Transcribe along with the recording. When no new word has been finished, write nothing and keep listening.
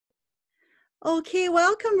Okay,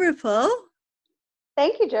 welcome, Rupal.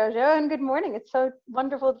 Thank you, Jojo, and good morning. It's so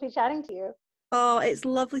wonderful to be chatting to you. Oh, it's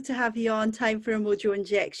lovely to have you on Time for a Mojo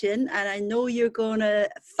Injection, and I know you're going to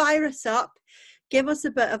fire us up, give us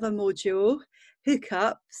a bit of a mojo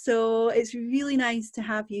hookup. So it's really nice to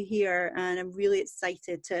have you here, and I'm really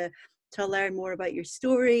excited to learn more about your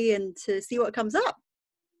story and to see what comes up.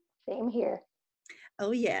 Same here.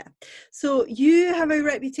 Oh yeah. So you have a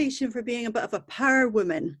reputation for being a bit of a power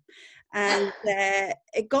woman. And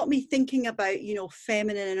it got me thinking about,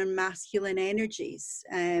 feminine and masculine energies.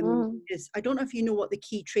 Mm. Because I don't know if you know what the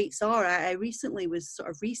key traits are. I recently was sort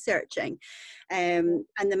of researching, and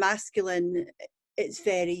the masculine, it's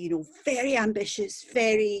very, very ambitious,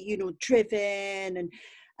 very, driven,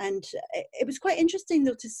 and it was quite interesting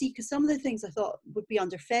though to see, because some of the things I thought would be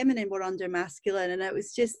under feminine were under masculine, and it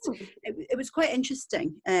was just it was quite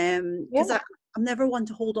interesting, because Yeah. I'm never one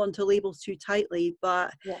to hold on to labels too tightly,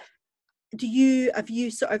 but Yes. have you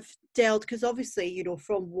sort of dealt, because obviously,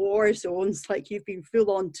 from war zones, like you've been full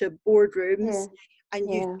on to boardrooms, Yeah. and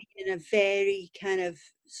you've Yeah. been in a very kind of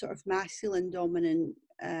sort of masculine dominant,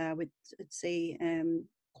 I'd say,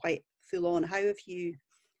 quite full on. How have you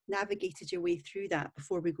navigated your way through that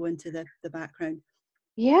before we go into the background?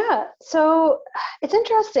 Yeah. So it's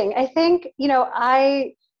interesting. I think,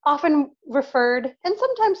 I often referred and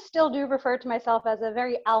sometimes still do refer to myself as a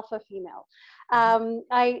very alpha female.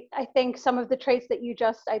 I think some of the traits that you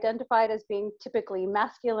just identified as being typically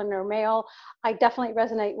masculine or male, I definitely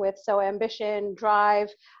resonate with. So ambition, drive,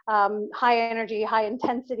 high energy, high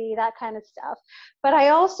intensity, that kind of stuff. But I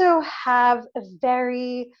also have a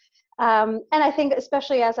very and I think,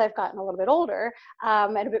 especially as I've gotten a little bit older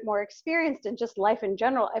and a bit more experienced in just life in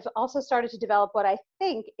general, I've also started to develop what I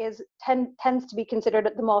think tends to be considered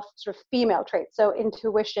the most sort of female trait. So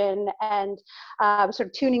intuition and sort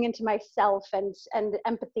of tuning into myself and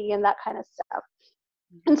empathy and that kind of stuff.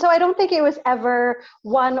 And so I don't think it was ever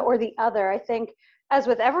one or the other. I think, as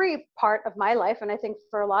with every part of my life, and I think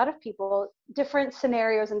for a lot of people, different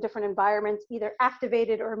scenarios and different environments either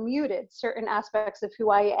activated or muted certain aspects of who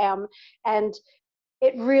I am. And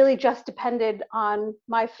it really just depended on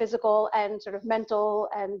my physical and sort of mental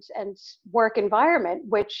and work environment,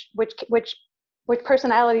 which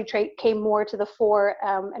personality trait came more to the fore,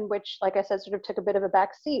 and which, like I said, sort of took a bit of a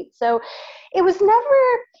back seat. So it was never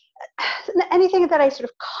anything that I sort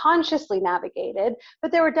of consciously navigated,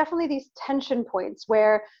 but there were definitely these tension points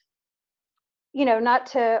where, not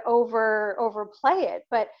to overplay it,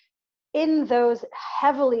 but in those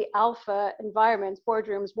heavily alpha environments,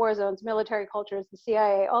 boardrooms, war zones, military cultures, the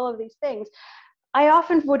CIA, all of these things, I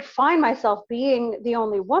often would find myself being the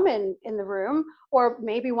only woman in the room, or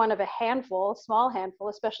maybe one of a handful, small handful,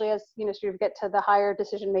 especially as sort of get to the higher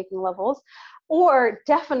decision-making levels, or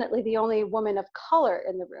definitely the only woman of color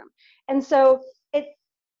in the room. And so it,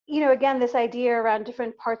 again, this idea around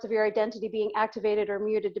different parts of your identity being activated or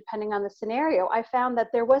muted depending on the scenario, I found that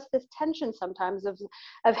there was this tension sometimes of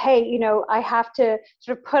hey, I have to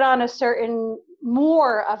sort of put on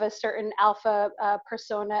more of a certain alpha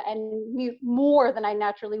persona and mute more than I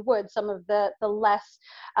naturally would some of the less,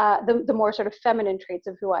 the more sort of feminine traits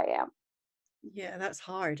of who I am. Yeah, that's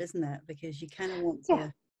hard, isn't it? Because you kind of want Yeah,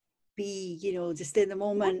 to be, just in the yeah,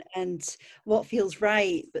 moment and what feels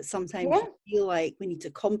right, but sometimes yeah. you feel like we need to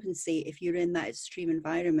compensate if you're in that extreme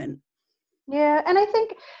environment. Yeah, and I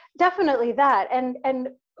think definitely that, and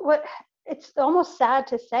what it's almost sad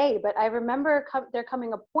to say, but I remember there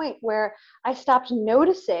coming a point where I stopped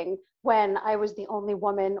noticing when I was the only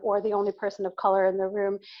woman or the only person of color in the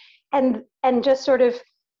room, and just sort of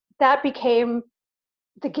that became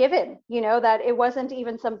the given, that it wasn't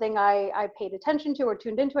even something I paid attention to or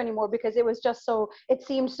tuned into anymore, because it was just it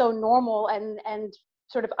seemed so normal and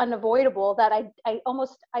sort of unavoidable that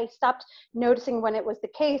I stopped noticing when it was the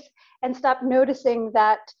case, and stopped noticing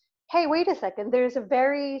that, hey, wait a second, there's a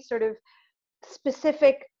very sort of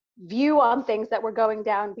specific view on things that were going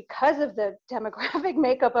down because of the demographic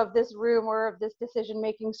makeup of this room or of this decision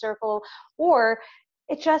making circle, or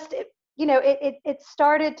it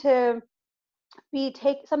started to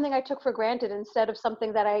something I took for granted instead of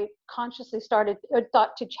something that I consciously started or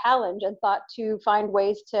thought to challenge and thought to find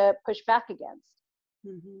ways to push back against.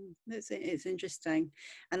 It's interesting,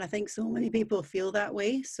 and I think so many people feel that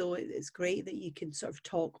way. So it's great that you can sort of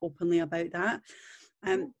talk openly about that.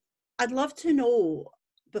 Um, I'd love to know,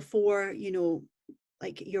 before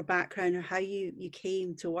like your background or how you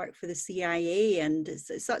came to work for the CIA, and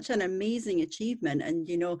it's such an amazing achievement. And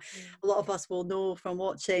a lot of us will know from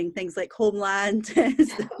watching things like Homeland and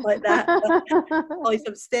stuff like that. Probably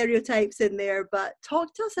some stereotypes in there, but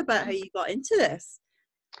talk to us about how you got into this.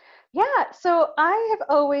 Yeah, so I have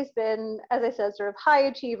always been, as I said, sort of high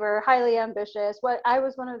achiever, highly ambitious. What I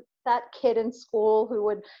was one of that kid in school who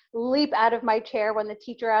would leap out of my chair when the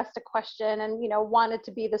teacher asked a question and, wanted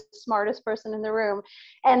to be the smartest person in the room.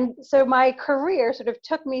 And so my career sort of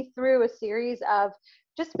took me through a series of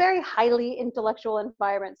just very highly intellectual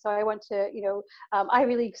environments. So I went to,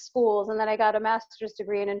 Ivy League schools, and then I got a master's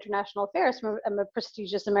degree in international affairs from a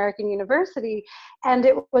prestigious American university. And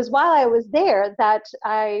it was while I was there that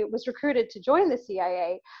I was recruited to join the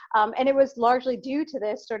CIA. And it was largely due to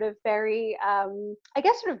this sort of very, I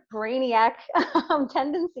guess, sort of brainiac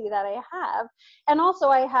tendency that I have. And also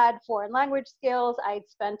I had foreign language skills. I'd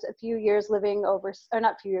spent a few years living over, or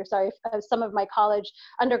not few years, sorry, some of my college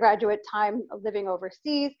undergraduate time living overseas.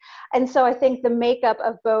 And so I think the makeup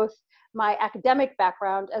of both my academic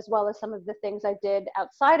background as well as some of the things I did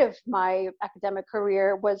outside of my academic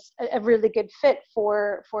career was a really good fit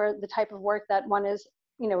for the type of work that one is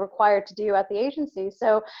required to do at the agency.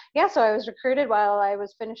 So yeah, so I was recruited while I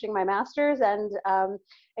was finishing my master's, and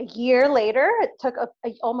a year later, it took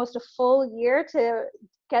almost a full year to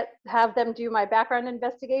have them do my background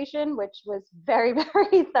investigation, which was very,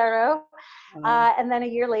 very thorough. And then a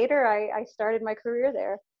year later, I started my career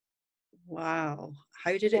there. Wow.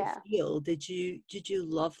 How did it Yeah. feel? Did you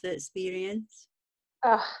love the experience?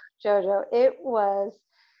 Oh, Jojo, it was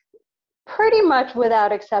pretty much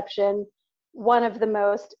without exception one of the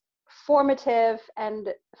most formative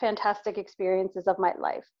and fantastic experiences of my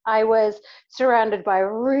life. I was surrounded by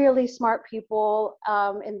really smart people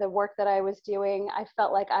in the work that I was doing. I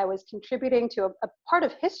felt like I was contributing to a part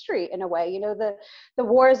of history in a way. The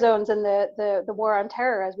war zones and the war on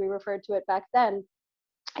terror, as we referred to it back then.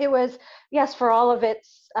 It was, yes, for all of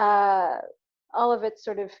its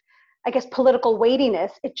sort of, I guess, political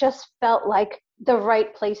weightiness, it just felt like the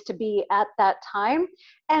right place to be at that time.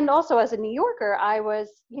 And also as a New Yorker, I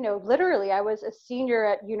was, literally, I was a senior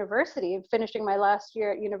at university, finishing my last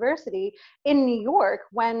year at university in New York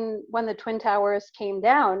when the Twin Towers came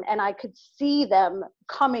down, and I could see them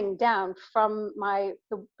coming down from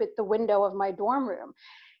the window of my dorm room.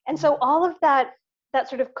 And so all of that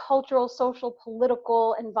sort of cultural, social,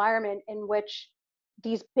 political environment in which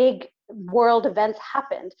these big world events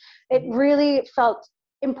happened, it really felt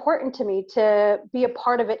important to me to be a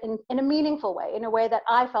part of it in a meaningful way, in a way that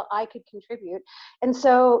I felt I could contribute. And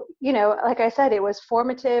so, like I said, it was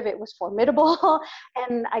formative, it was formidable,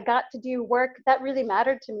 and I got to do work that really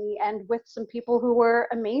mattered to me, and with some people who were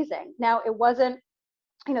amazing. Now, it wasn't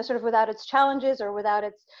sort of without its challenges or without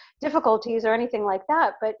its difficulties or anything like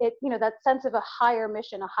that, but it, that sense of a higher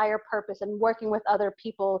mission, a higher purpose, and working with other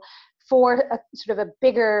people for a sort of a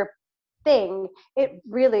bigger thing, it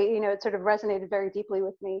really, it sort of resonated very deeply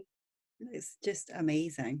with me. It's just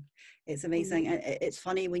amazing. It's amazing. And it's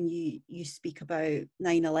funny when you speak about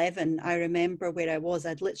 9/11. I remember where I was.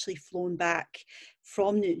 I'd literally flown back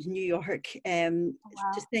from New York to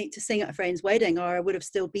sing at a friend's wedding, or I would have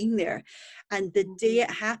still been there. And the day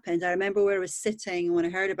it happened, I remember where I was sitting when I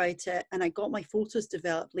heard about it, and I got my photos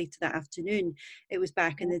developed later that afternoon. It was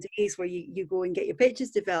back in the days where you go and get your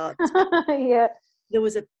pictures developed. Yeah. There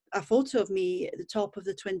was a photo of me at the top of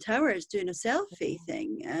the Twin Towers doing a selfie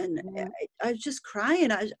thing, and I was just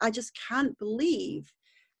crying. I just can't believe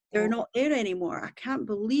they're not there anymore. I can't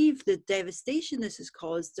believe the devastation this has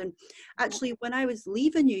caused. And actually, when I was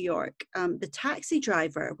leaving New York, the taxi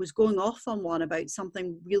driver was going off on one about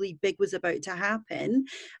something really big was about to happen.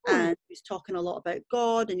 And he was talking a lot about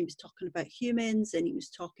God, and he was talking about humans, and he was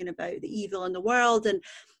talking about the evil in the world. And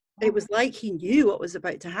it was like he knew what was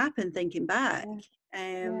about to happen, thinking back.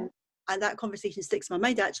 And that conversation sticks in my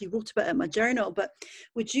mind. I actually wrote about it in my journal. But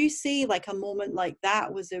would you say like a moment like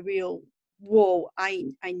that was a real, whoa,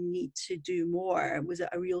 I need to do more? Was it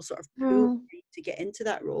a real sort of pull to get into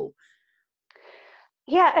that role?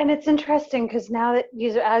 Yeah, and it's interesting because now that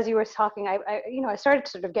as you were talking, I started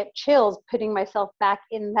to sort of get chills putting myself back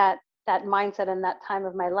in that mindset and that time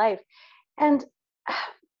of my life. And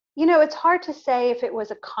it's hard to say if it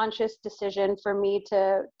was a conscious decision for me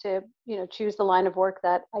to choose the line of work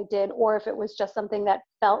that I did, or if it was just something that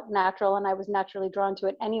felt natural and I was naturally drawn to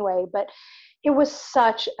it anyway. But it was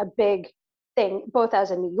such a big thing, both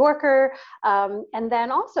as a New Yorker, and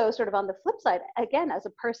then also sort of on the flip side, again, as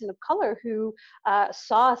a person of color who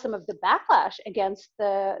saw some of the backlash against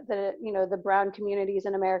the brown communities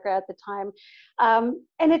in America at the time.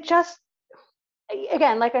 And it just,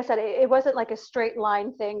 again, like I said, it wasn't like a straight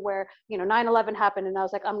line thing where, 9/11 happened and I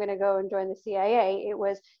was like, I'm going to go and join the CIA. It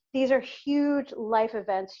was, these are huge life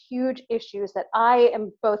events, huge issues that I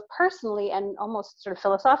am both personally and almost sort of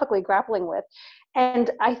philosophically grappling with.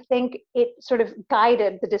 And I think it sort of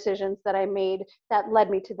guided the decisions that I made that led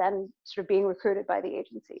me to then sort of being recruited by the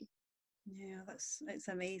agency. Yeah, it's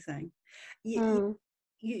amazing. Mm.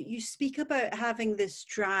 You speak about having this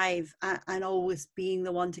drive and always being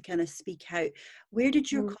the one to kind of speak out. Where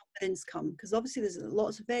did your Mm. confidence come? Because obviously there's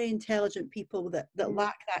lots of very intelligent people that Mm.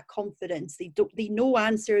 lack that confidence. They know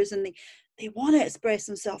answers and they want to express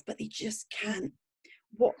themselves, but they just can't.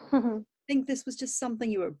 What think this was just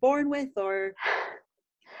something you were born with, or?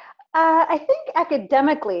 I think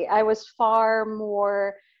academically, I was far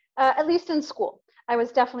more, at least in school, I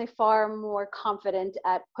was definitely far more confident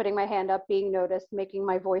at putting my hand up, being noticed, making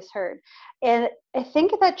my voice heard. And I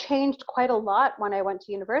think that changed quite a lot when I went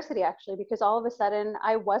to university, actually, because all of a sudden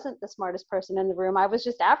I wasn't the smartest person in the room. I was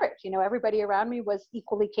just average. Everybody around me was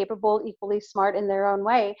equally capable, equally smart in their own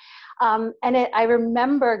way. I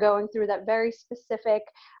remember going through that very specific,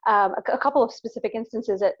 a couple of specific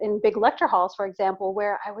instances in big lecture halls, for example,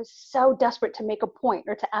 where I was so desperate to make a point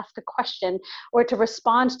or to ask a question or to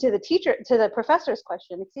respond to the professor's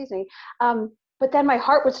question, excuse me. But then my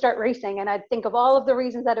heart would start racing and I'd think of all of the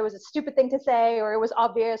reasons that it was a stupid thing to say, or it was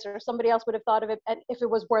obvious, or somebody else would have thought of it if it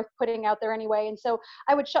was worth putting out there anyway. And so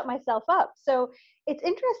I would shut myself up. So it's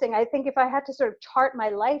interesting. I think if I had to sort of chart my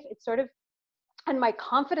life, it's sort of, and my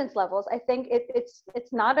confidence levels, I think it's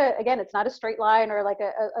not it's not a straight line or like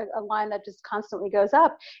a line that just constantly goes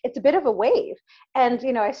up. It's a bit of a wave. And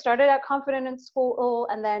I started out confident in school,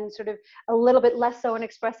 and then sort of a little bit less so in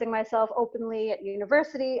expressing myself openly at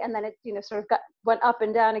university, and then it sort of went up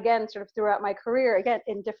and down again sort of throughout my career, again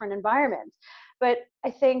in different environments. But I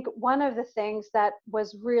think one of the things that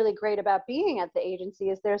was really great about being at the agency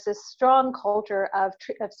is there's this strong culture of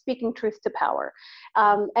speaking truth to power.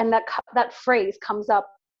 And that phrase comes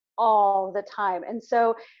up all the time. And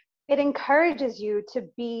so it encourages you to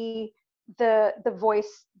be the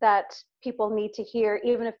voice that people need to hear,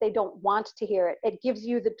 even if they don't want to hear it. It gives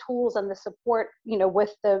you the tools and the support,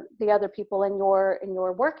 with the other people in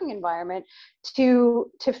your working environment to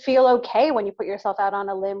feel okay when you put yourself out on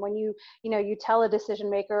a limb, when you tell a decision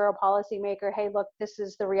maker or a policy maker, hey, look, this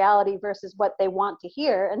is the reality versus what they want to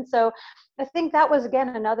hear. And so I think that was,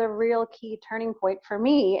 again, another real key turning point for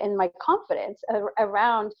me in my confidence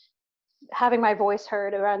around having my voice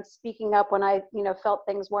heard, around speaking up when I felt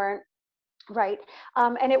things weren't right.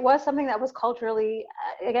 And it was something that was culturally,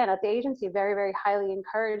 again, at the agency, very, very highly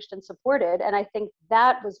encouraged and supported. And I think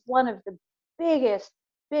that was one of the biggest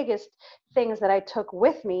things that I took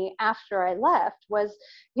with me after I left was,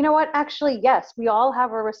 what, actually, yes, we all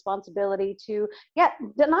have a responsibility to,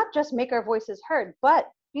 not just make our voices heard, but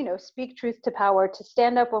speak truth to power, to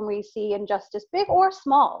stand up when we see injustice, big or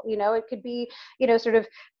small. It could be, sort of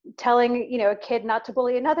telling, a kid not to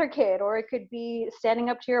bully another kid, or it could be standing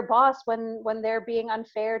up to your boss when they're being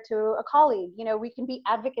unfair to a colleague. We can be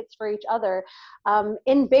advocates for each other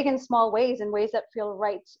in big and small ways, in ways that feel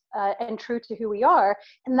right and true to who we are.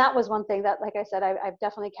 And that was one thing that, like I said, I've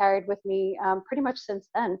definitely carried with me pretty much since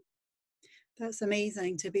then. That's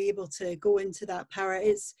amazing to be able to go into that power.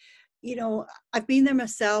 It's, I've been there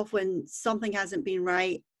myself when something hasn't been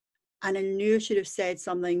right and I knew I should have said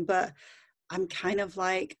something, but I'm kind of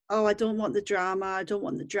like, oh, I don't want the drama. I don't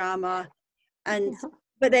want the drama. And,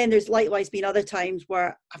 but then there's likewise been other times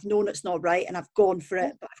where I've known it's not right and I've gone for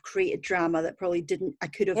it, but I've created drama that probably I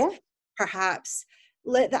could have perhaps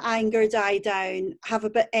let the anger die down, have a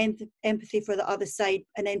bit empathy for the other side,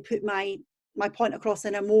 and then put my point across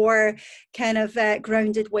in a more kind of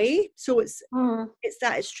grounded way. So it's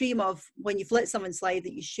that extreme of when you've let someone slide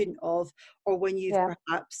that you shouldn't have, or when you've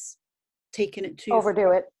perhaps taken it too overdo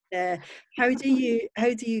far. it. How do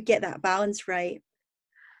you get that balance right?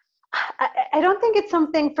 I don't think it's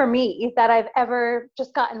something for me that I've ever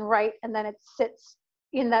just gotten right and then it sits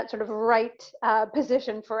in that sort of right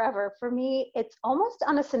position forever. For me, it's almost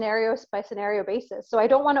on a scenario by scenario basis. So I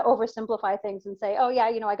don't want to oversimplify things and say, oh yeah,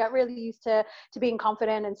 I got really used to being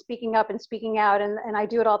confident and speaking up and speaking out, and I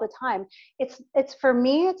do it all the time. It's for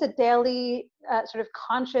me, it's a daily sort of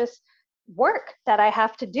conscious work that I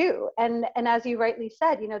have to do. And as you rightly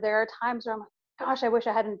said, there are times where I'm like, gosh, I wish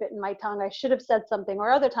I hadn't bitten my tongue. I should have said something. Or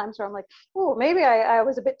other times where I'm like, oh, maybe I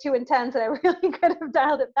was a bit too intense and I really could have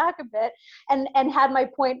dialed it back a bit and had my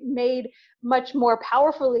point made much more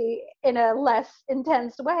powerfully in a less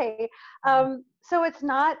intense way. So it's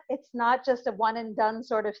not just a one and done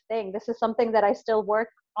sort of thing. This is something that I still work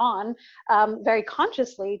on very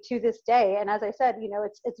consciously to this day. And as I said,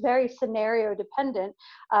 it's very scenario dependent.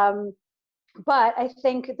 But I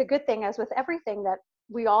think the good thing, as with everything that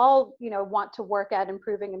we all want to work at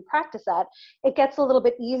improving and practice at, it gets a little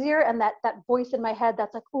bit easier. And that voice in my head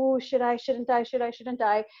that's like, oh, should I, shouldn't I, should I, shouldn't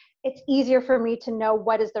I, it's easier for me to know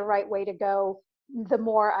what is the right way to go the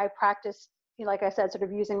more I practice, like I said, sort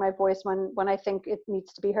of using my voice when I think it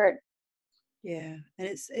needs to be heard. Yeah, and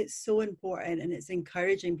it's so important, and it's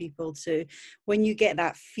encouraging people to, when you get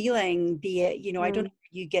that feeling, be it, I don't know if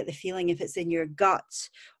you get the feeling if it's in your gut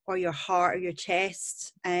or your heart or your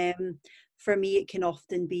chest. For me, it can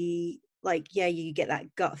often be like, yeah, you get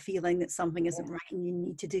that gut feeling that something isn't right and you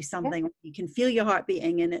need to do something. You can feel your heart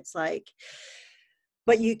beating, and it's like,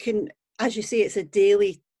 but you can, as you say, it's a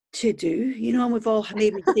daily to do, and we've all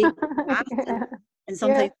made mistakes in the past, and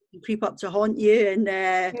sometimes it can creep up to haunt you.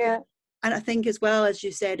 And I think, as well, as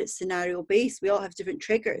you said, it's scenario based. We all have different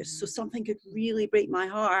triggers. So something could really break my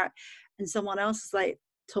heart and someone else is like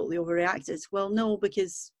totally overreacted. Well, no,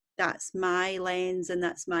 because that's my lens and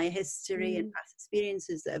that's my history and past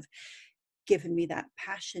experiences that have given me that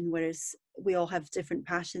passion. Whereas we all have different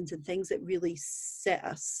passions and things that really set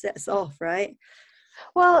us off, right?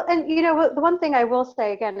 Well, and the one thing I will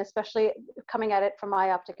say, again, especially coming at it from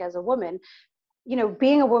my optic as a woman,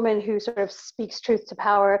 being a woman who sort of speaks truth to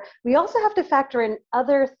power, we also have to factor in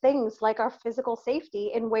other things like our physical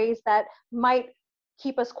safety in ways that might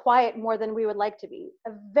keep us quiet more than we would like to be.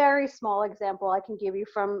 A very small example I can give you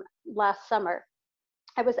from last summer.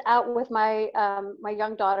 I was out with my my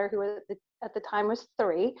young daughter, who at the time was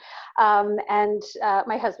 3, and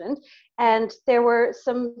my husband. And there were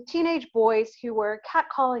some teenage boys who were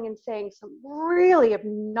catcalling and saying some really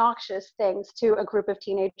obnoxious things to a group of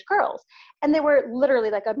teenage girls. And they were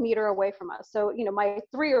literally like a meter away from us. So, my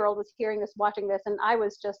 3-year-old was hearing this, watching this, and I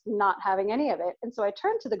was just not having any of it. And so I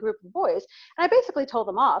turned to the group of boys and I basically told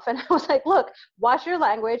them off. And I was like, look, watch your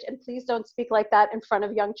language and please don't speak like that in front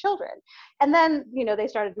of young children. And then, they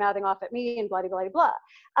started mouthing off at me and blah, blah, blah,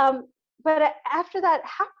 blah. But after that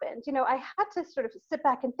happened, I had to sort of sit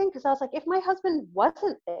back and think, because I was like, if my husband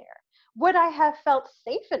wasn't there, would I have felt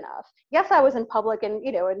safe enough? Yes, I was in public and,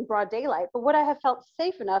 in broad daylight, but would I have felt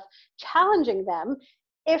safe enough challenging them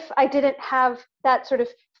if I didn't have that sort of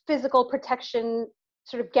physical protection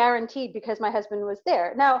sort of guaranteed because my husband was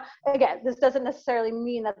there? Now, again, this doesn't necessarily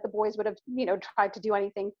mean that the boys would have, tried to do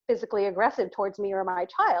anything physically aggressive towards me or my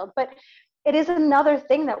child, but it is another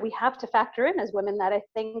thing that we have to factor in as women that I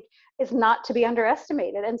think is not to be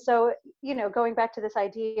underestimated. And so, going back to this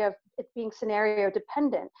idea of it being scenario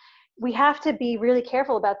dependent, we have to be really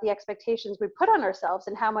careful about the expectations we put on ourselves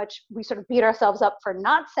and how much we sort of beat ourselves up for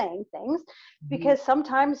not saying things, because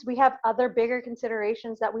sometimes we have other bigger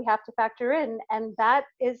considerations that we have to factor in. And that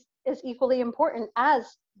is equally important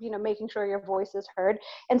as making sure your voice is heard.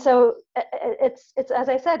 And so it's as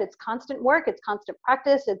I said, it's constant work, it's constant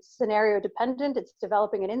practice, it's scenario dependent, it's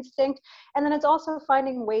developing an instinct, and then it's also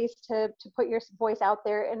finding ways to put your voice out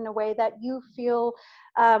there in a way that you feel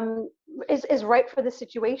is right for the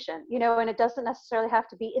situation. And it doesn't necessarily have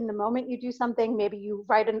to be in the moment you do something. Maybe you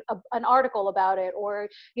write an article about it, or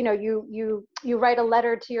you write a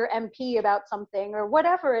letter to your MP about something, or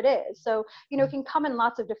whatever it is. So it can come in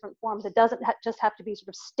lots of different forms. It doesn't just have to be sort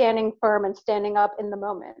of standing firm and standing up in the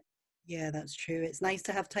moment. Yeah, that's true. It's nice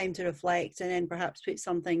to have time to reflect and then perhaps put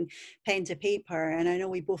something pen to paper. And I know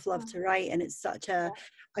we both love to write, and it's such a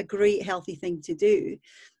great, healthy thing to do.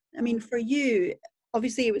 I mean, for you,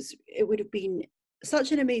 obviously it would have been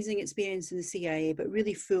such an amazing experience in the CIA, but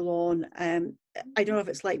really full on. I don't know if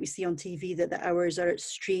it's like we see on TV that the hours are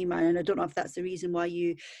extreme, and I don't know if that's the reason why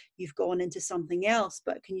you've gone into something else.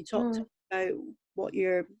 But can you talk to me about what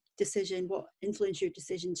influenced your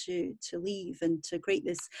decision to leave and to create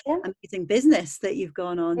this amazing business that you've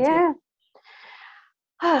gone on to?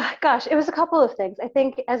 Gosh, it was a couple of things. I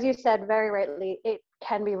think, as you said very rightly, it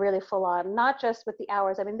can be really full on, not just with the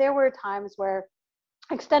hours. I mean, there were times where,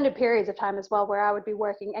 extended periods of time as well, where I would be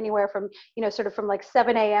working anywhere from, sort of from like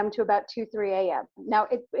 7 a.m. to about 2, 3 a.m. Now,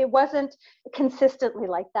 it wasn't consistently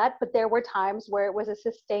like that, but there were times where it was a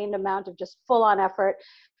sustained amount of just full on effort.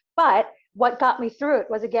 But what got me through it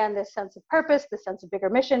was, again, this sense of purpose, this sense of bigger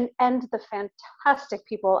mission, and the fantastic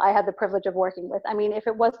people I had the privilege of working with. I mean, if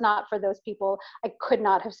it was not for those people, I could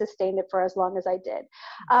not have sustained it for as long as I did.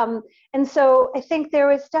 And so I think there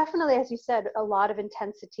was definitely, as you said, a lot of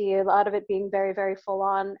intensity, a lot of it being very, very full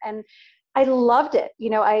on. And I loved it.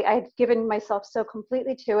 I'd given myself so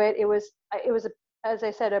completely to it. It was as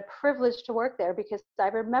I said, a privilege to work there, because I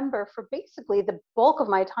remember for basically the bulk of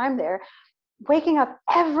my time there, waking up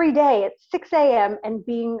every day at 6 a.m. and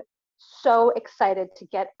being so excited to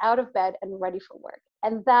get out of bed and ready for work.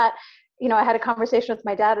 And that, I had a conversation with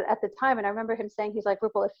my dad at the time, and I remember him saying, he's like,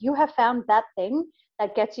 Rupal, if you have found that thing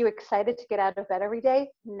that gets you excited to get out of bed every day,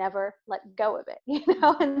 never let go of it,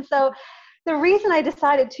 And so the reason I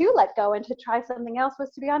decided to let go and to try something else was,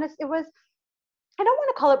 to be honest, it was, I don't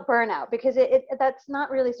want to call it burnout, because that's not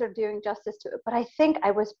really sort of doing justice to it. But I think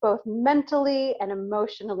I was both mentally and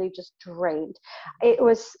emotionally just drained. It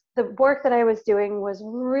was, the work that I was doing was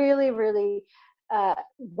really, really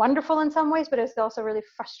wonderful in some ways, but it's also really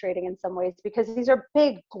frustrating in some ways, because these are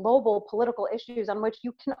big global political issues on which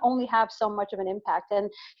you can only have so much of an impact.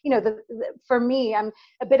 And for me, I'm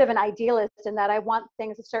a bit of an idealist in that I want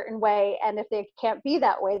things a certain way, and if they can't be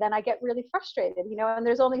that way, then I get really frustrated, and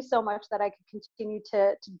there's only so much that I can continue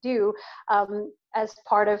to do as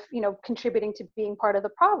part of contributing to being part of the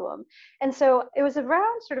problem. And so it was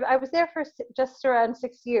around I was there for just around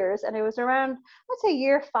 6 years, and it was around, let's say,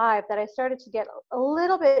 year 5 that I started to get a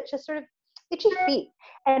little bit just sort of itchy feet.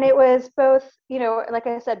 And it was both, like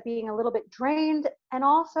I said, being a little bit drained, and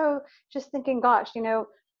also just thinking, gosh,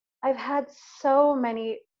 I've had so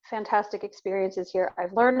many fantastic experiences here.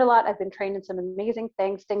 I've learned a lot. I've been trained in some amazing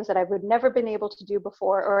things that I would never been able to do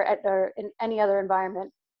before or in any other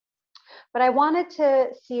environment. But I wanted to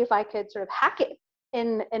see if I could sort of hack it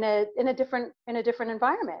in a different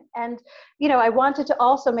environment. And I wanted to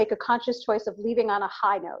also make a conscious choice of leaving on a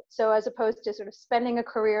high note. So as opposed to sort of spending a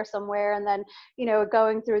career somewhere and then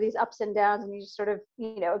going through these ups and downs, and you just sort of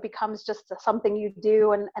it becomes just something you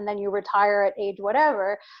do, and then you retire at age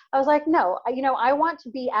whatever. I was like, no, I want to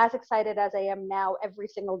be as excited as I am now every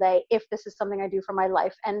single day, if this is something I do for my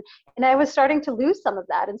life. And I was starting to lose some of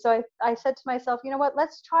that. And so I said to myself, you know what,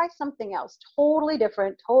 let's try something else, totally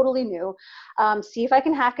different, totally new. See if I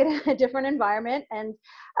can hack it in a different environment, and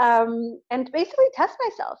basically test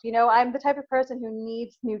myself. I'm the type of person who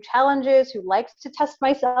needs new challenges, who likes to test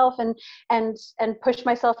myself and push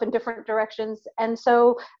myself in different directions. And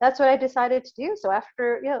so that's what I decided to do. So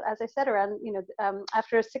after, as I said, around,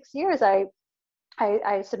 after 6 years, I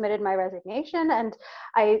submitted my resignation, and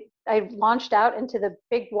I launched out into the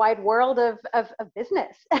big wide world of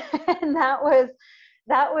business. And that was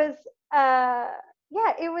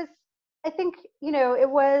it was, I think, it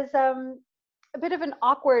was a bit of an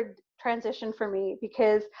awkward transition for me,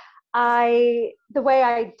 because the way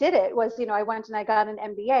I did it was, I went and I got an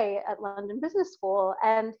MBA at London Business School,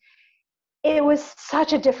 and it was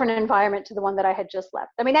such a different environment to the one that I had just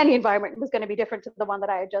left. I mean, any environment was going to be different to the one that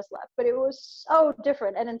I had just left, but it was so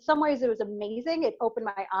different. And in some ways it was amazing. It opened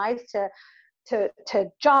my eyes to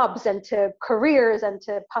jobs and to careers and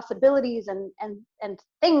to possibilities and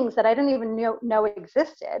things that I didn't even know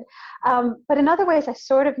existed. But in other ways, I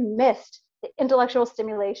sort of missed the intellectual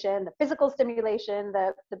stimulation, the physical stimulation,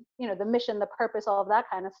 the mission, the purpose, all of that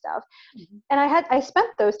kind of stuff. Mm-hmm. And I spent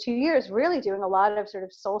those 2 years really doing a lot of sort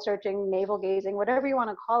of soul searching, navel gazing, whatever you want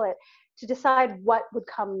to call it, to decide what would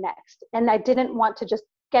come next. And I didn't want to just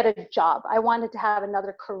get a job. I wanted to have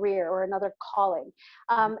another career or another calling.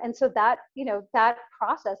 And so that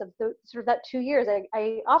process of sort of that 2 years,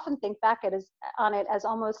 I often think back on it as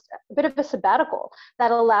almost a bit of a sabbatical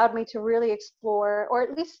that allowed me to really explore, or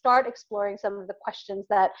at least start exploring, some of the questions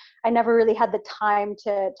that I never really had the time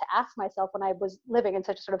to ask myself when I was living in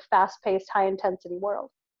such a sort of fast-paced, high-intensity world.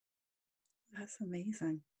 That's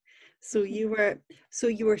amazing. So you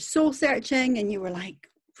were soul searching, and you were like,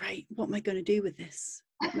 right, what am I going to do with this?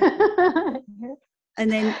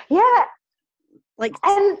 And then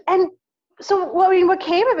and so what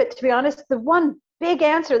came of it, to be honest, the one big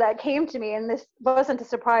answer that came to me, and this wasn't a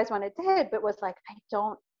surprise when it did, but was like, I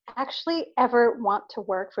don't actually ever want to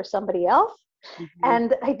work for somebody else. Mm-hmm.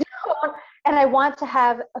 and I want to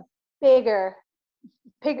have a bigger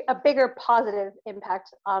positive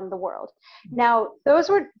impact on the world. Mm-hmm. Now, those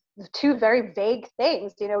were two very vague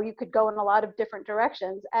things. You could go in a lot of different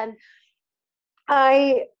directions, and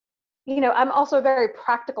I'm also a very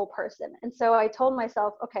practical person. And so I told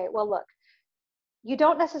myself, okay, well, look, you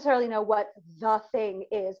don't necessarily know what the thing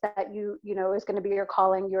is that is going to be your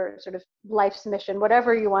calling, your sort of life's mission,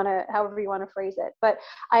 however you want to phrase it. But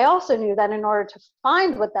I also knew that in order to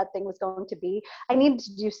find what that thing was going to be, I needed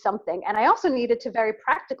to do something. And I also needed to very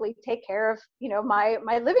practically take care of,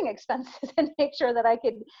 my living expenses and make sure that I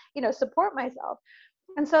could, support myself.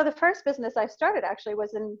 And so the first business I started actually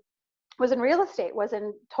was in real estate, was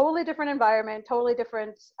in totally different environment, totally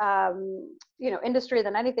different, industry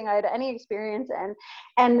than anything I had any experience in.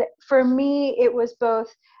 And for me, it was both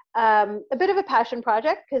a bit of a passion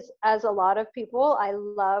project, because as a lot of people, I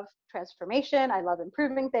love transformation. I love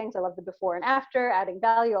improving things. I love the before and after, adding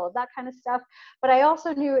value, all of that kind of stuff. But I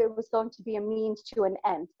also knew it was going to be a means to an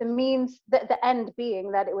end. The end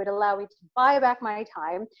being that it would allow me to buy back my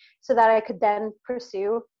time so that I could then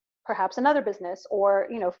pursue perhaps another business, or,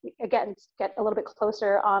 again, get a little bit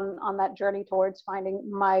closer on that journey towards finding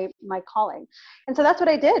my calling. And so that's what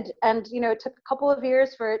I did. And, it took a couple of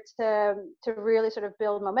years for it to really sort of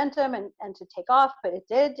build momentum and to take off, but it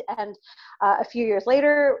did. And a few years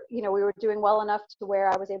later, we were doing well enough to where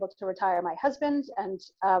I was able to retire my husband, and,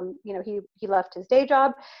 he left his day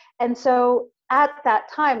job. And so at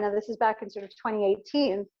that time, now this is back in sort of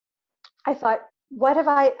 2018, I thought, what have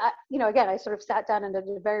again, I sort of sat down and did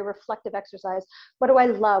a very reflective exercise. What do I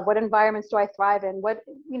love? What environments do I thrive in? What,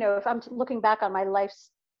 if I'm looking back on my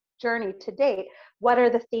life's journey to date, what are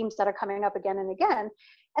the themes that are coming up again and again?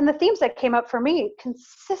 And the themes that came up for me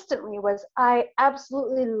consistently was, I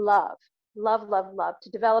absolutely love to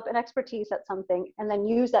develop an expertise at something and then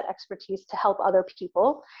use that expertise to help other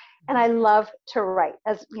people. And I love to write,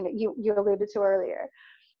 as you alluded to earlier.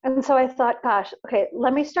 And so I thought, gosh, okay,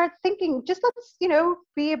 let me start thinking, just let's,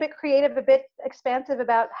 be a bit creative, a bit expansive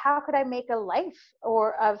about how could I make a life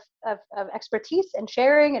of expertise and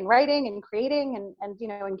sharing and writing and creating and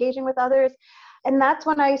engaging with others. And that's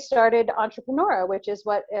when I started Entrepreneur, which is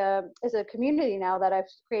what is a community now that I've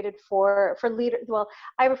created for leaders. Well,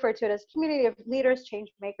 I refer to it as a community of leaders, change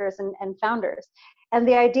makers, and founders. And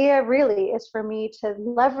the idea really is for me to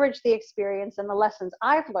leverage the experience and the lessons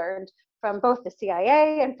I've learned from both the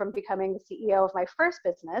CIA and from becoming the CEO of my first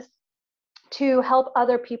business, to help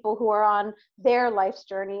other people who are on their life's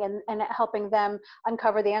journey and helping them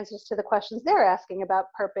uncover the answers to the questions they're asking about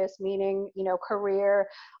purpose, meaning, career,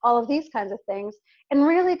 all of these kinds of things. And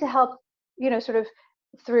really to help, sort of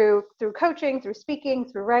through coaching, through speaking,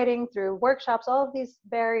 through writing, through workshops, all of these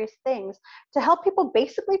various things, to help people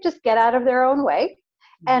basically just get out of their own way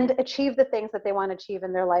and achieve the things that they want to achieve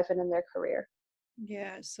in their life and in their career.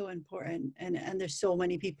 Yeah, it's so important. And there's so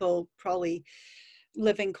many people probably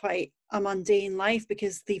living quite a mundane life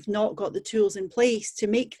because they've not got the tools in place to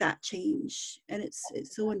make that change. And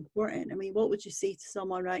it's so important. I mean, what would you say to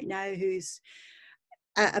someone right now who's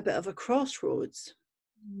at a bit of a crossroads?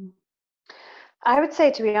 I would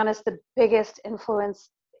say, to be honest, the biggest influence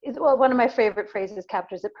is, well, one of my favorite phrases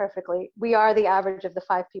captures it perfectly. We are the average of the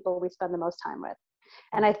 5 people we spend the most time with.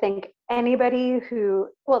 And I think anybody who,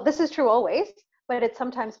 well, this is true always, but it's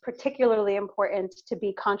sometimes particularly important to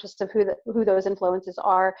be conscious of who those influences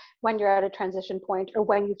are when you're at a transition point, or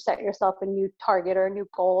when you've set yourself a new target or a new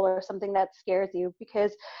goal or something that scares you.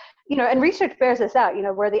 Because, and research bears this out,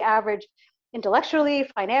 we're the average intellectually,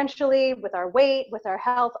 financially, with our weight, with our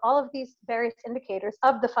health, all of these various indicators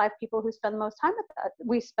of the 5 people who spend the most time with us,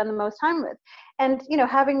 we spend the most time with. And,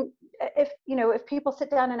 if people sit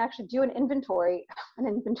down and actually do an inventory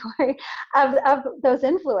of those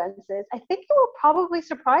influences, I think it will probably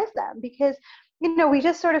surprise them, because we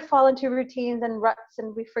just sort of fall into routines and ruts,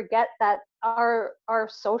 and we forget that our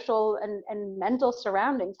social and mental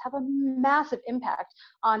surroundings have a massive impact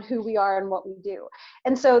on who we are and what we do.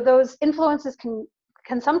 And so those influences can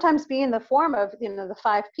sometimes be in the form of, the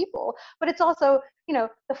 5 people, but it's also,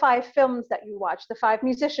 the 5 films that you watch, the 5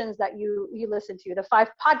 musicians that you listen to, the 5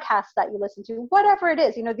 podcasts that you listen to, whatever it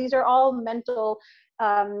is. These are all mental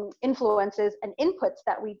influences and inputs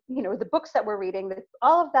that we, the books that we're reading,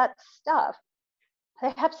 all of that stuff,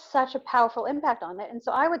 they have such a powerful impact on it. And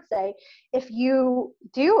so I would say, if you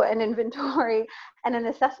do an inventory and an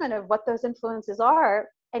assessment of what those influences are,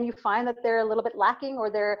 and you find that they're a little bit lacking, or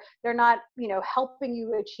they're not, helping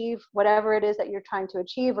you achieve whatever it is that you're trying to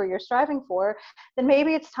achieve or you're striving for, then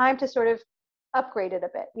maybe it's time to sort of upgrade it a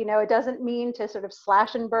bit. It doesn't mean to sort of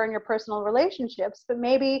slash and burn your personal relationships, but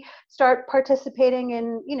maybe start participating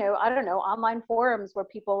in, I don't know, online forums where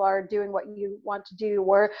people are doing what you want to do,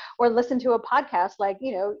 or listen to a podcast like,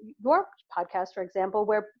 your podcast, for example,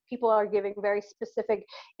 where people are giving very specific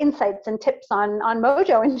insights and tips on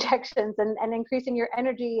mojo injections and increasing your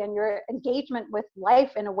energy and your engagement with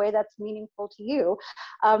life in a way that's meaningful to you.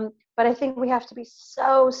 But I think we have to be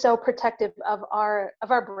so protective of our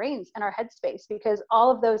brains and our headspace, because all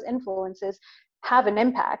of those influences have an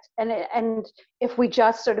impact. And if we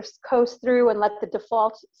just sort of coast through and let the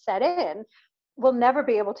default set in, we'll never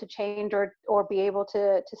be able to change or be able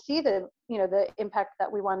to see the impact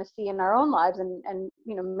that we want to see in our own lives and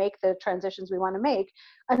make the transitions we want to make,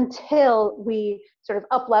 until we sort of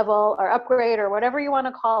up level or upgrade, or whatever you want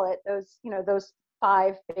to call it, those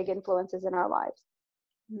 5 big influences in our lives.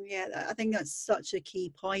 Yeah, I think that's such a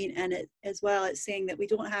key point in it as well. It's saying that we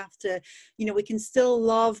don't have to, we can still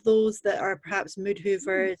love those that are perhaps mood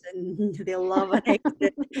hoovers and they'll love an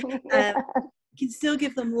exit. Yeah. Can still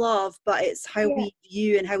give them love, but it's how Yeah. we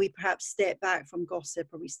view and how we perhaps step back from gossip,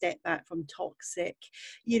 or we step back from toxic,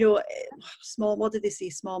 you know small, what did they say,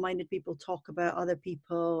 small-minded people talk about other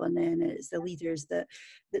people, and then it's the leaders that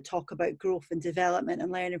talk about growth and development and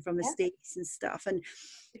learning from Yeah. mistakes and stuff. And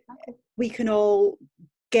Exactly. we can all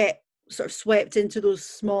get sort of swept into those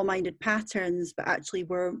small-minded patterns, but actually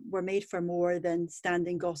we're made for more than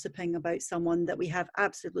standing gossiping about someone that we have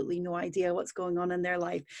absolutely no idea what's going on in their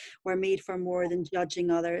life. We're made for more than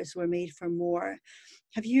judging others. We're made for more.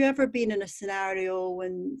 Have you ever been in a scenario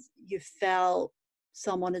when you felt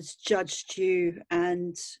someone has judged you,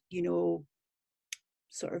 and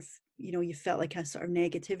sort of you felt like a sort of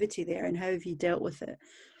negativity there, and how have you dealt with it?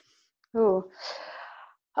 Ooh.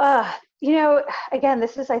 Uh, you know, again,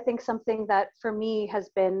 this is, I think, something that for me has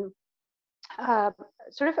been uh,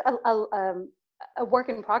 sort of a work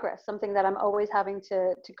in progress, something that I'm always having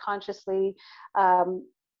to consciously, um,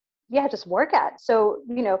 yeah, just work at. So,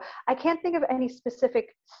 I can't think of any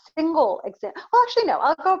specific single example. Well, actually, no,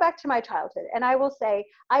 I'll go back to my childhood. And I will say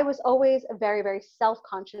I was always a very, very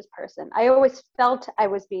self-conscious person. I always felt I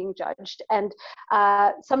was being judged. And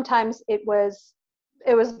sometimes it was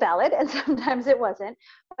valid and sometimes it wasn't,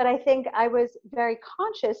 but I think I was very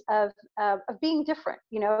conscious of being different,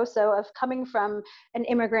 so of coming from an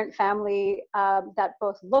immigrant family that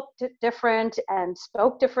both looked different and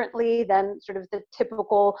spoke differently than sort of the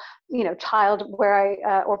typical child where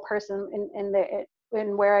I or person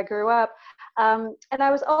in where I grew up. And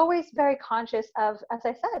I was always very conscious of, as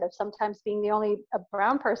I said, of sometimes being the only a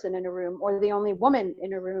brown person in a room, or the only woman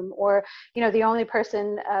in a room, or the only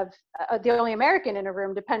person of the only American in a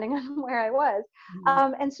room, depending on where I was.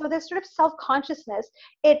 Mhm. And so this sort of self-consciousness,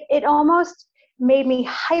 it almost made me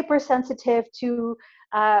hypersensitive to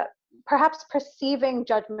perhaps perceiving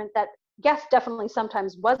judgment that, yes, definitely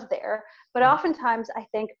sometimes was there, but oftentimes I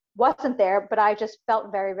think wasn't there, but I just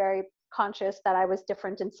felt very, very conscious that I was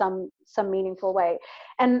different in some meaningful way.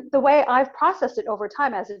 And the way I've processed it over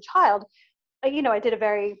time as a child, I did a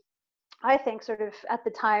very, I think, sort of at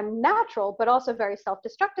the time natural, but also very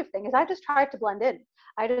self-destructive thing, is I just tried to blend in.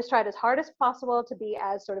 I just tried as hard as possible to be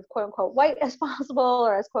as sort of quote unquote white as possible,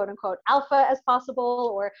 or as quote unquote alpha as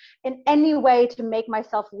possible, or in any way to make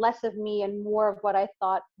myself less of me and more of what I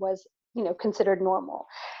thought was considered normal.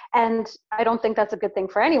 And I don't think that's a good thing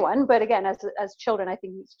for anyone, but again, as children, I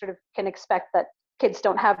think you sort of can expect that kids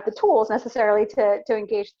don't have the tools necessarily to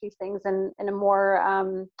engage these things in a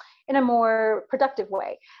more productive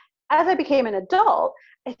way. As I became an adult,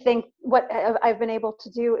 I think what I've been able to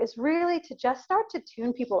do is really to just start to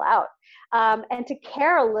tune people out, and to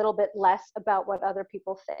care a little bit less about what other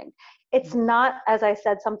people think. It's not, as I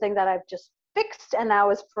said, something that I've just fixed and now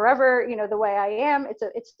is forever, the way I am.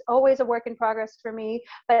 It's always a work in progress for me.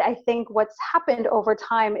 But I think what's happened over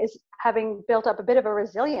time is having built up a bit of a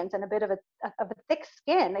resilience and a bit of a thick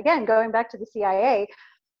skin. Again, going back to the CIA,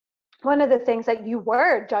 one of the things that you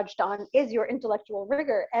were judged on is your intellectual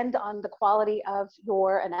rigor and on the quality of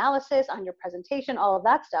your analysis, on your presentation, all of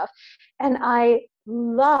that stuff. And I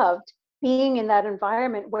loved being in that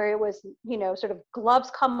environment where it was, sort of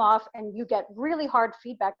gloves come off and you get really hard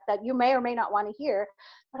feedback that you may or may not want to hear.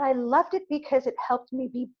 But I loved it because it helped me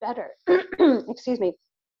be better. Excuse me.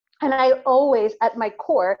 And I always, at my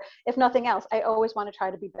core, if nothing else, I always want to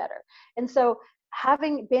try to be better. And so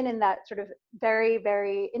having been in that sort of very,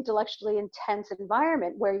 very intellectually intense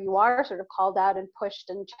environment where you are sort of called out and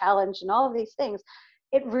pushed and challenged and all of these things,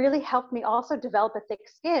 it really helped me also develop a thick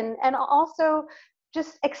skin, and also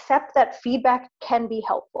just accept that feedback can be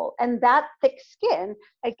helpful. And that thick skin,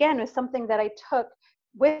 again, was something that I took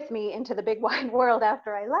with me into the big wide world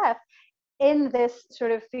after I left, in this sort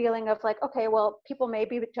of feeling of like, okay, well, people may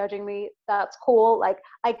be judging me. That's cool. Like,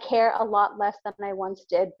 I care a lot less than I once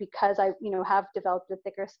did because I, have developed a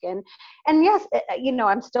thicker skin. And yes,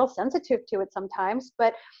 I'm still sensitive to it sometimes,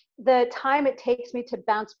 but the time it takes me to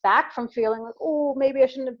bounce back from feeling like, oh, maybe I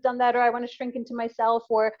shouldn't have done that, or I want to shrink into myself,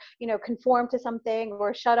 or, conform to something,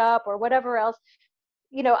 or shut up, or whatever else,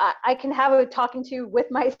 I can have a talking to with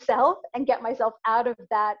myself and get myself out of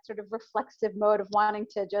that sort of reflexive mode of wanting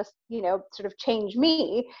to just, sort of change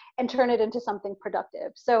me and turn it into something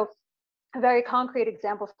productive. So a very concrete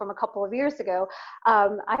example from a couple of years ago, I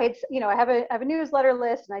had, I have a newsletter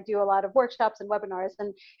list, and I do a lot of workshops and webinars,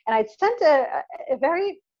 and I'd sent a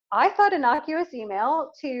very I thought innocuous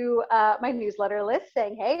email to my newsletter list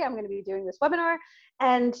saying, hey, I'm going to be doing this webinar.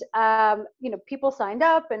 And, people signed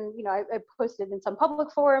up, and, I posted in some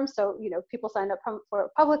public forums. So, people signed up for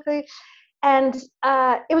it publicly. And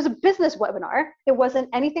it was a business webinar. It wasn't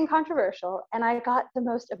anything controversial. And I got the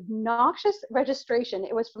most obnoxious registration.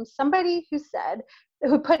 It was from somebody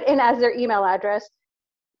who put in as their email address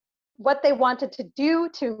what they wanted to do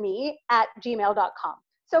to me at gmail.com.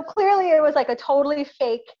 So clearly it was like a totally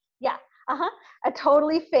fake, a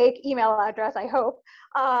totally fake email address, I hope.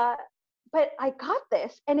 But I got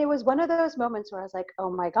this, and it was one of those moments where I was like, oh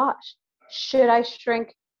my gosh, should I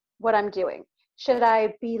shrink what I'm doing? Should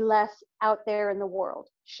I be less out there in the world?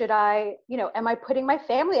 Should I, am I putting my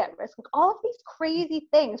family at risk? Like, all of these crazy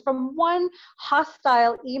things from one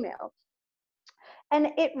hostile email. And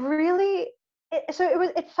it really,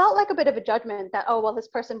 it felt like a bit of a judgment that, oh, well, this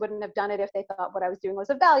person wouldn't have done it if they thought what I was doing was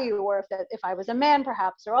of value, or if I was a man,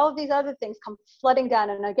 perhaps, or all of these other things come flooding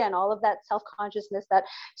down. And again, all of that self-consciousness, that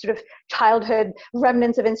sort of childhood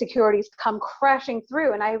remnants of insecurities come crashing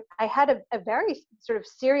through. And I had a very sort of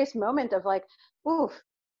serious moment of like, oof,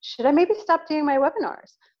 should I maybe stop doing my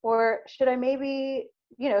webinars? Or should I maybe,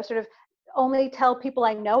 sort of only tell people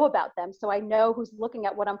I know about them, so I know who's looking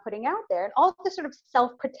at what I'm putting out there, and all this sort of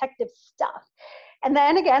self-protective stuff. And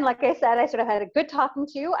then again, like I said, I sort of had a good talking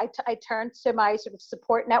to. I turned to my sort of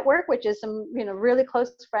support network, which is some, really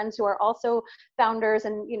close friends who are also founders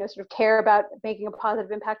and, sort of care about making a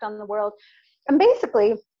positive impact on the world. And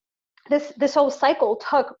basically, this whole cycle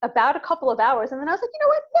took about a couple of hours. And then I was like, you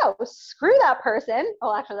know what? No, screw that person.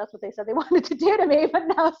 Well, actually, that's what they said they wanted to do to me. But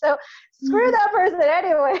no, so screw that person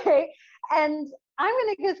anyway. And I'm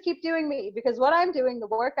going to just keep doing me, because what I'm doing, the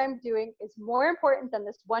work I'm doing, is more important than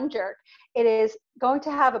this one jerk. It is going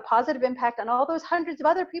to have a positive impact on all those hundreds of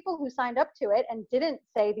other people who signed up to it and didn't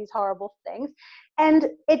say these horrible things. And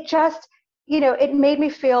it just, it made me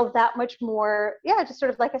feel that much more, just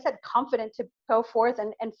sort of, like I said, confident to go forth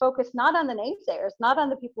and focus not on the naysayers, not on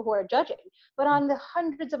the people who are judging, but on the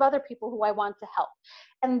hundreds of other people who I want to help.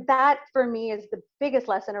 And that, for me, is the biggest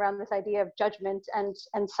lesson around this idea of judgment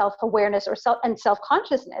and self-awareness or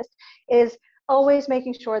self-consciousness, is always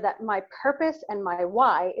making sure that my purpose and my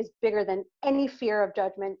why is bigger than any fear of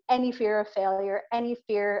judgment, any fear of failure, any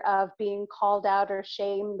fear of being called out or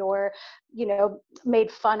shamed or, made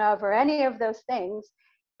fun of, or any of those things.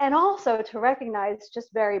 And also to recognize,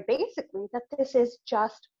 just very basically, that this is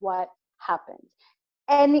just what happens.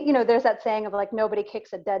 And, there's that saying of like, nobody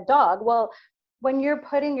kicks a dead dog. Well, when you're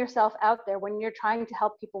putting yourself out there, when you're trying to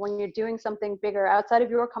help people, when you're doing something bigger outside of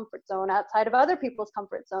your comfort zone, outside of other people's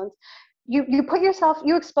comfort zones, you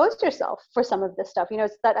expose yourself for some of this stuff.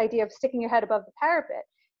 It's that idea of sticking your head above the parapet.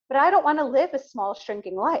 But I don't want to live a small,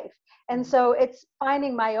 shrinking life. And so it's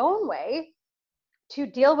finding my own way to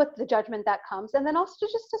deal with the judgment that comes, and then also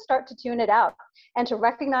just to start to tune it out and to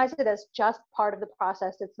recognize it as just part of the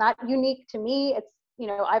process. It's not unique to me. It's,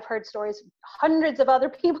 I've heard stories of hundreds of other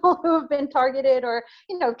people who have been targeted or,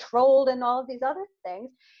 trolled and all of these other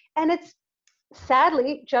things. And it's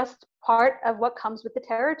sadly just part of what comes with the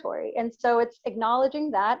territory. And so it's acknowledging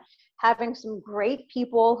that, having some great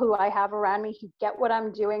people who I have around me who get what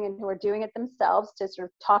I'm doing and who are doing it themselves to sort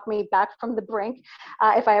of talk me back from the brink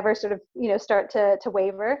if I ever sort of, start to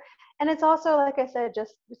waver. And it's also, like I said,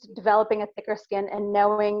 just developing a thicker skin and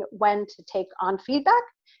knowing when to take on feedback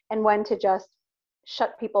and when to just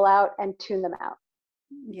shut people out and tune them out.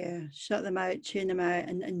 Yeah, shut them out, tune them out,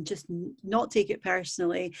 and just not take it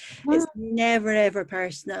personally. It's never ever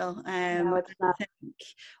personal. No, it's not. I think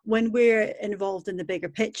when we're involved in the bigger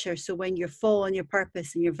picture, so when you're following your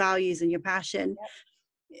purpose and your values and your passion,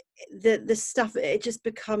 the stuff, it just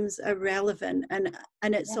becomes irrelevant. And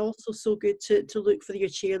it's also so good to look for your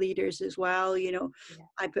cheerleaders as well.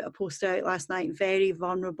 I put a post out last night, very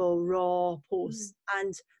vulnerable, raw post,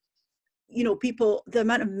 and people, the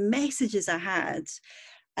amount of messages I had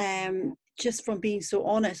just from being so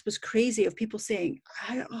honest was crazy, of people saying,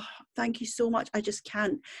 oh, thank you so much, I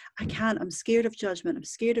can't, I'm scared of judgment.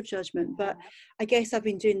 But I guess I've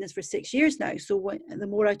been doing this for 6 years now, so the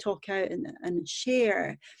more I talk out and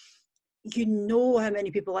share, how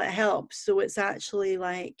many people it helps. So it's actually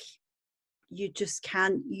like, you just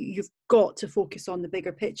can't, you've got to focus on the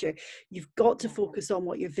bigger picture. You've got to focus on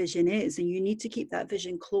what your vision is, and you need to keep that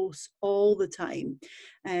vision close all the time,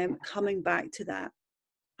 coming back to that.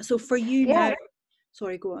 So for you now,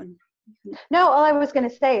 sorry, go on. No, all I was going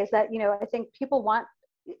to say is that, I think people want,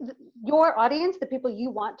 your audience, the people you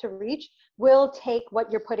want to reach, will take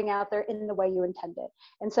what you're putting out there in the way you intended.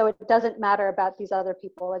 And so it doesn't matter about these other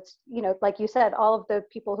people. It's, like you said, all of the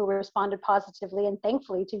people who responded positively and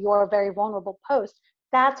thankfully to your very vulnerable post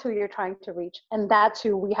that's who you're trying to reach. And that's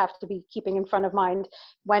who we have to be keeping in front of mind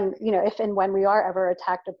when, if and when we are ever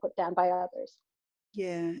attacked or put down by others.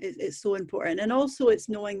 Yeah, it's so important. And also it's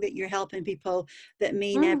knowing that you're helping people that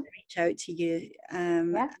may never reach out to you.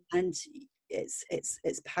 Yeah. And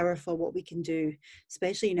it's powerful what we can do,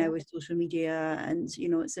 especially now with social media, and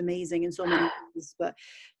it's amazing in so many ways, but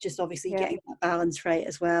just obviously getting that balance right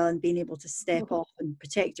as well, and being able to step off and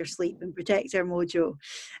protect your sleep and protect our mojo.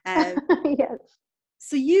 Yes.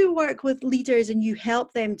 So you work with leaders and you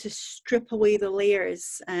help them to strip away the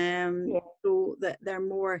layers, so that they're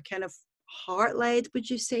more kind of heart-led, would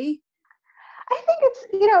you say? I think it's,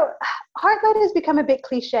 heart-led has become a bit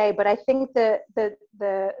cliche, but I think the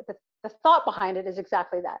thought behind it is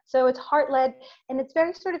exactly that. So it's heart-led, and it's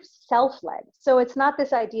very sort of self-led. So it's not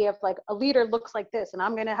this idea of like a leader looks like this, and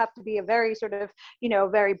I'm going to have to be a very sort of,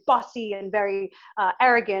 very bossy and very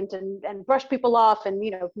arrogant and brush people off and,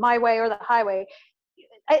 my way or the highway.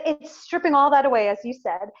 It's stripping all that away, as you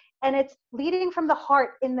said, and it's leading from the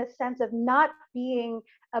heart in the sense of not being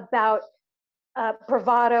about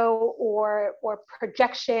bravado or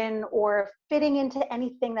projection or fitting into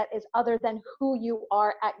anything that is other than who you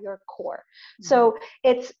are at your core. So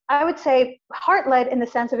it's, I would say, heart-led in the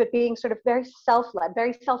sense of it being sort of very self-led,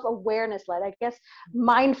 very self-awareness led. I guess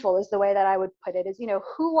mindful is the way that I would put it, is,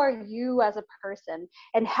 who are you as a person,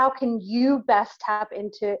 and how can you best tap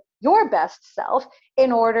into your best self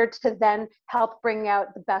in order to then help bring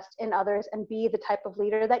out the best in others and be the type of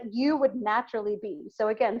leader that you would naturally be. So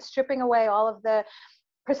again, stripping away all of the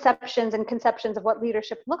perceptions and conceptions of what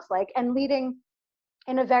leadership looks like, and leading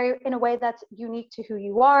in a way that's unique to who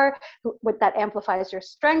you are, that amplifies your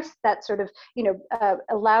strengths, that sort of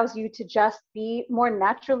allows you to just be more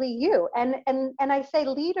naturally you. And I say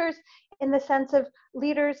leaders in the sense of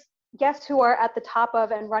leaders, yes, who are at the top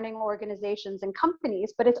of and running organizations and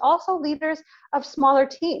companies, but it's also leaders of smaller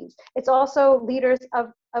teams. It's also leaders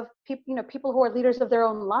of people, people who are leaders of their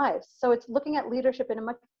own lives. So it's looking at leadership in a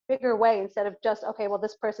much bigger way, instead of just, okay, well,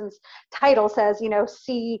 this person's title says,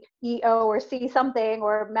 CEO or C something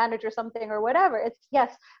or manager something or whatever. It's,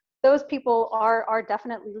 yes, those people are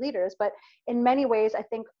definitely leaders, but in many ways, I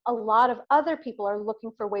think a lot of other people are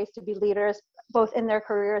looking for ways to be leaders, both in their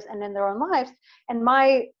careers and in their own lives. And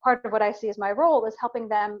my part of what I see as my role is helping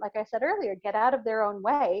them, like I said earlier, get out of their own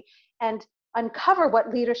way and uncover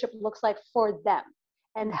what leadership looks like for them,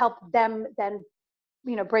 and help them then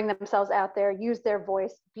bring themselves out there, use their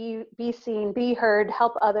voice, be seen, be heard,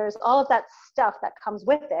 help others, all of that stuff that comes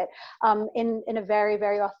with it, in a very,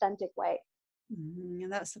 very authentic way. And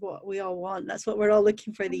that's what we all want. That's what we're all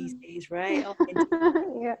looking for these days, right?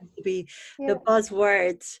 Yeah. To be the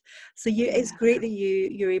buzzword. So it's great that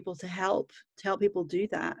you're able to help people do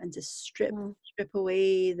that, and to strip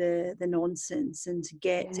away the nonsense, and to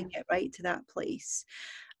get right to that place.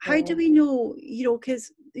 How do we know,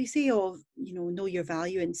 because they say, oh, know your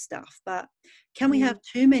value and stuff, but can we have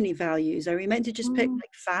too many values? Are we meant to just pick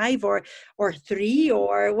like 5 or 3,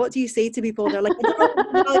 or what do you say to people? They're like, I don't know what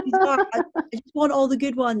the values are. I just want all the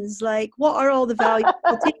good ones. Like, what are all the values?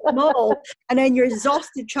 I'll take them all. And then you're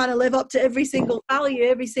exhausted trying to live up to every single value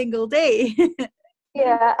every single day.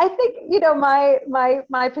 Yeah, I think,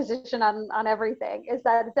 my position on everything is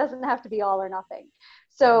that it doesn't have to be all or nothing.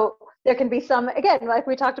 So there can be some, again, like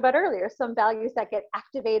we talked about earlier, some values that get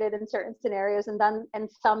activated in certain scenarios, and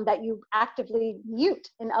some that you actively mute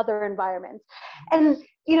in other environments. And,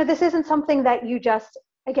 this isn't something that you just,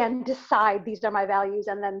 again, decide these are my values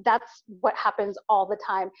and then that's what happens all the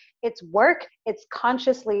time. It's work. It's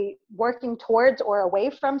consciously working towards or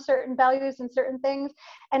away from certain values and certain things.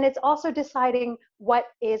 And it's also deciding what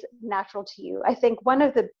is natural to you. I think one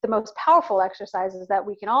of the most powerful exercises that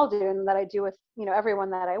we can all do, and that I do with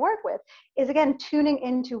everyone that I work with, is again tuning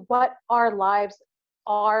into what our lives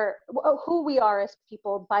are, who we are as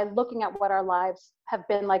people, by looking at what our lives have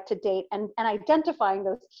been like to date, and identifying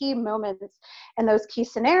those key moments and those key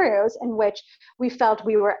scenarios in which we felt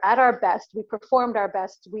we were at our best, we performed our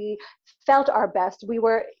best, we felt our best, we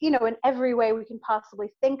were, in every way we can possibly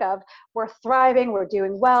think of, we're thriving, we're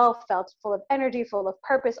doing well, felt full of energy, full of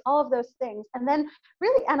purpose, all of those things. And then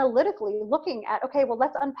really analytically looking at, okay, well,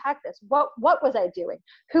 let's unpack this. What was I doing?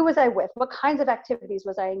 Who was I with? What kinds of activities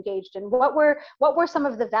was I engaged in? What were some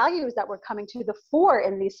of the values that were coming to the fore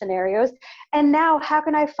in these scenarios? And now, how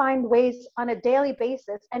can I find ways on a daily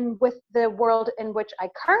basis, and with the world in which I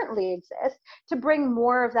currently exist, to bring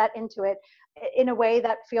more of that into it in a way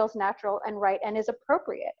that feels natural and right and is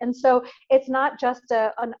appropriate? And so it's not just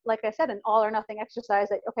like I said, an all or nothing exercise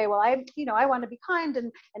that, okay, well, I want to be kind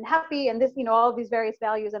and happy and this, all of these various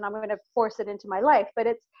values, and I'm going to force it into my life. But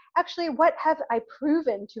it's actually, what have I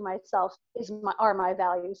proven to myself are my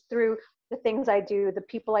values through the things I do, the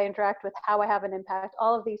people I interact with, how I have an impact,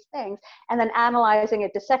 all of these things, and then analyzing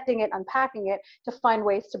it, dissecting it, unpacking it to find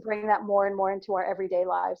ways to bring that more and more into our everyday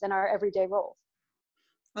lives and our everyday roles.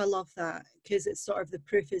 I love that, because it's sort of the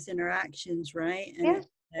proof is in our actions, right? And Yeah, it's,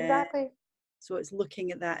 exactly. so it's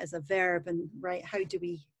looking at that as a verb, and right, how do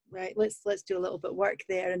we, right, let's do a little bit of work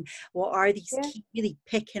there, and what are these Yeah. key, really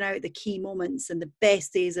picking out the key moments and the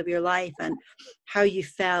best days of your life and how you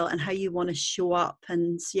felt and how you want to show up.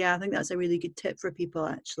 And yeah, I think that's a really good tip for people,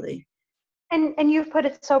 actually. And you've put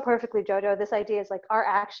it so perfectly, Jojo. This idea is like our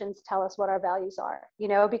actions tell us what our values are, you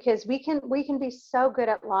know, because we can be so good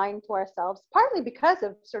at lying to ourselves, partly because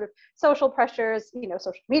of sort of social pressures, you know,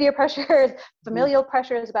 social media pressures, Mhm. familial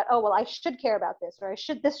pressures about, oh, well, I should care about this, or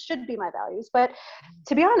this should be my values. But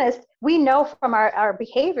to be honest, we know from our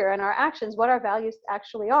behavior and our actions what our values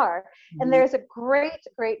actually are. And Mhm. there's a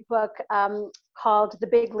great book called The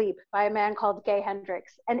Big Leap by a man called Gay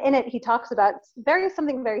Hendricks. And in it, he talks about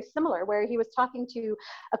something very similar, where he was talking to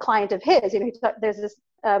a client of his. You know, there's this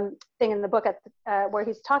thing in the book where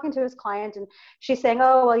he's talking to his client, and she's saying,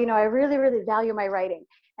 oh, well, you know, I really, really value my writing.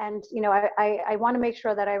 And, you know, I want to make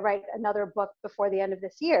sure that I write another book before the end of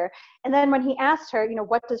this year. And then when he asked her, you know,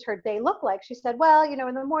 what does her day look like? She said, well, you know,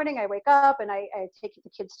 in the morning I wake up and I take the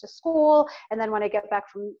kids to school. And then when I get back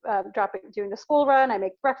from doing the school run, I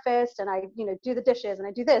make breakfast and I, you know, do the dishes and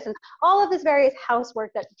I do this and all of this various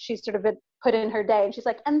housework that she's sort of been put in her day. And she's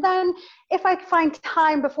like, and then if I find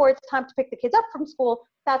time before it's time to pick the kids up from school,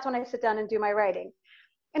 that's when I sit down and do my writing.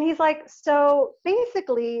 And he's like, so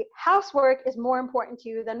basically, housework is more important to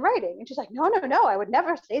you than writing. And she's like, no, I would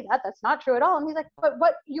never say that. That's not true at all. And he's like, but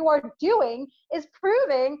what you are doing is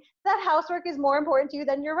proving that housework is more important to you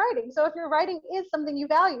than your writing. So if your writing is something you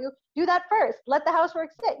value, do that first. Let the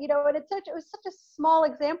housework sit. You know, and it was such a small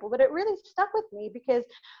example, but it really stuck with me because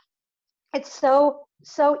it's so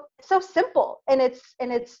simple in its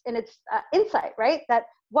insight, right? That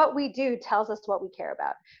what we do tells us what we care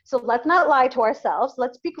about. So let's not lie to ourselves.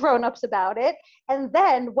 Let's be grown-ups about it. And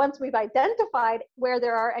then once we've identified where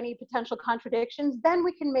there are any potential contradictions, then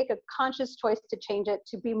we can make a conscious choice to change it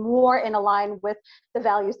to be more in line with the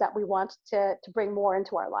values that we want to bring more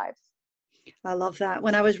into our lives. I love that.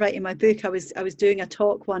 When I was writing my book, I was doing a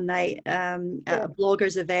talk one night at a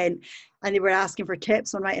bloggers event, and they were asking for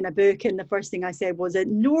tips on writing a book. And the first thing I said was,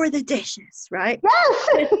 ignore the dishes, right?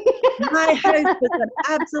 Yes. My house was an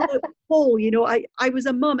absolute hole. You know, I was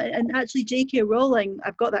a mum, and actually J.K. Rowling,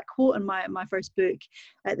 I've got that quote in my first book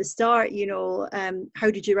at the start, you know, how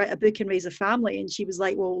did you write a book and raise a family? And she was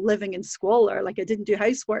like, well, living in squalor. Like, I didn't do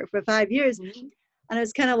housework for 5 years. Mm-hmm. And I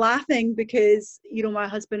was kind of laughing because, you know, my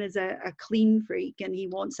husband is a clean freak, and he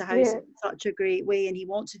wants a house Yeah. in such a great way, and he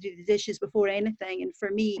wants to do the dishes before anything. And for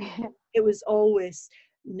me, it was always,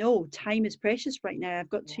 no, time is precious right now. I've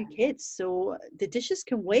got two kids, so the dishes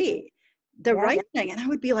can wait. The Yeah. writing, and I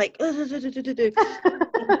would be like, you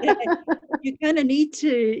kind of need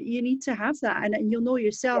to have that, and you'll know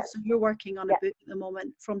yourself. Yes. So you're working on a Yes. book at the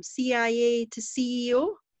moment, from CIA to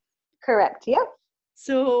CEO. Correct. Yep.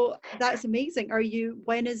 So that's amazing.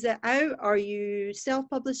 When is it out? Are you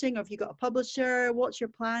self-publishing? Have you got a publisher? What's your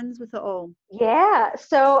plans with it all? Yeah,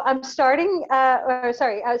 so I'm starting,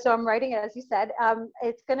 so I'm writing it, as you said.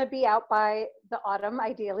 It's going to be out by the autumn,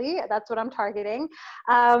 ideally. That's what I'm targeting.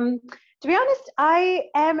 To be honest, I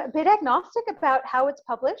am a bit agnostic about how it's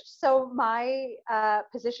published. So my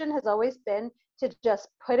position has always been to just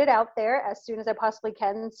put it out there as soon as I possibly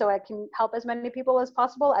can, so I can help as many people as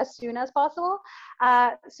possible as soon as possible.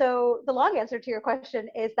 So the long answer to your question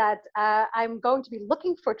is that I'm going to be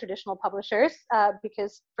looking for traditional publishers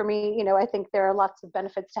because for me, you know, I think there are lots of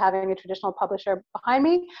benefits to having a traditional publisher behind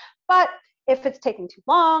me. But if it's taking too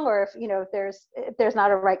long, or if, you know, if there's not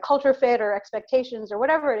a right culture fit or expectations or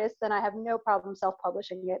whatever it is, then I have no problem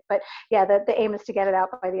self-publishing it. But yeah, the aim is to get it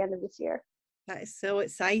out by the end of this year. That is so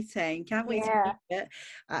exciting. Can't wait to Yeah. read it.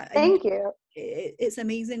 And Thank you. it's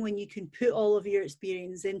amazing when you can put all of your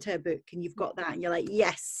experience into a book, and you've got that, and you're like,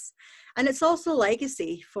 yes. And it's also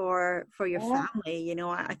legacy for your Yeah. family. You know,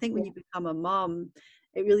 I think when Yeah. you become a mom,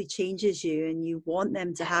 it really changes you, and you want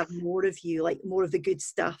them to have more of you, like more of the good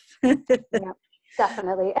stuff. Yeah,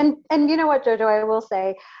 definitely. And you know what, Jojo, I will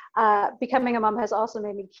say, becoming a mom has also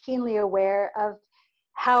made me keenly aware of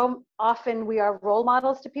how often we are role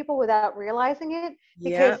models to people without realizing it. Yeah.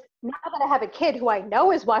 Because now that I have a kid who I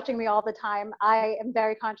know is watching me all the time, I am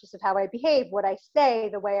very conscious of how I behave, what I say,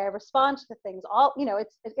 the way I respond to things. All, you know,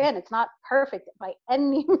 it's not perfect by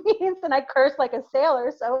any means, and I curse like a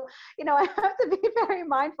sailor. So, you know, I have to be very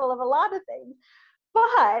mindful of a lot of things.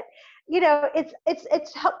 but you know, it's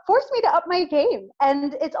forced me to up my game,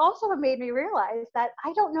 and it's also made me realize that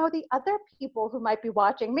I don't know the other people who might be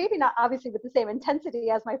watching, maybe not obviously with the same intensity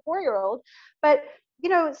as my 4-year-old, but you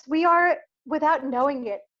know, we are, without knowing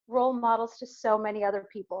it, role models to so many other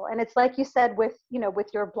people. And it's like you said with, you know, with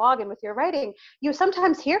your blog and with your writing, you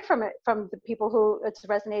sometimes hear from the people who it's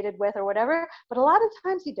resonated with or whatever, but a lot of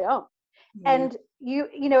times you don't. Yeah. And you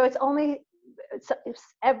know, it's only it's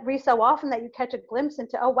every so often that you catch a glimpse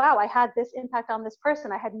into, oh wow, I had this impact on this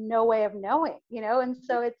person I had no way of knowing, you know. And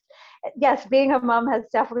so it's, yes, being a mom has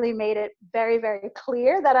definitely made it very, very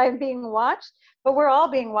clear that I'm being watched, but we're all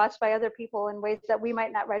being watched by other people in ways that we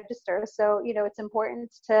might not register. So you know, it's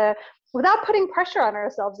important to, without putting pressure on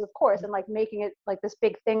ourselves, of course, and like making it like this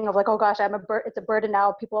big thing of like, oh gosh, it's a burden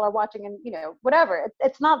now, people are watching, and you know, whatever.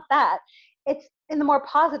 It's not that. It's in the more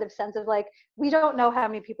positive sense of like, we don't know how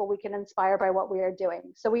many people we can inspire by what we are doing.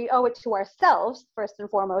 So we owe it to ourselves, first and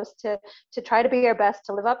foremost, to try to be our best,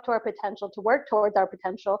 to live up to our potential, to work towards our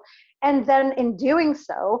potential. And then in doing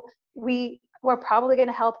so, we're probably going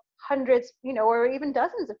to help hundreds, you know, or even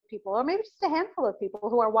dozens of people, or maybe just a handful of people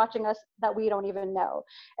who are watching us that we don't even know.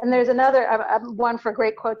 And there's another one for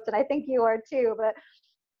great quotes, and I think you are too, but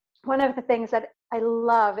one of the things that I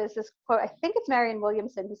love is this quote. I think it's Marianne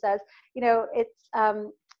Williamson who says, you know, it's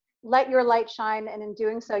let your light shine, and in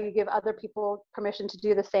doing so, you give other people permission to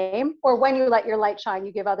do the same. Or when you let your light shine,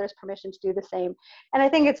 you give others permission to do the same. And I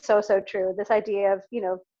think it's so, so true. This idea of, you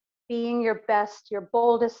know, being your best, your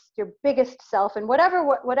boldest, your biggest self, and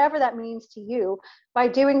whatever that means to you. By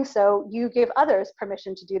doing so, you give others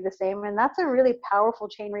permission to do the same, and that's a really powerful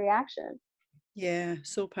chain reaction. Yeah,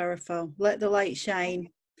 so powerful. Let the light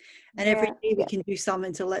shine. And every Yeah, day we yeah, can do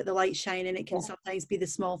something to let the light shine, and it can yeah, sometimes be the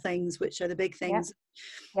small things, which are the big yeah, things.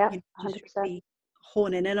 yeah, You know, just 100%. really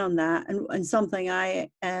honing in on that. And something I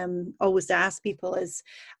always ask people is,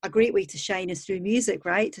 a great way to shine is through music,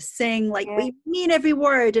 right? To sing like Yeah, we mean every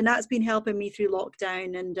word, and that's been helping me through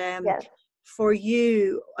lockdown. And yes. for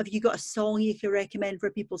you, have you got a song you can recommend for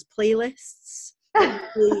people's playlists that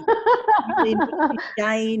really, really make you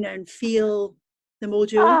shine and feel the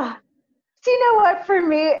mojo? Ah, so you know what? For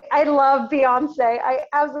me, I love Beyonce. I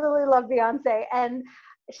absolutely love Beyonce, and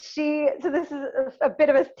so this is a bit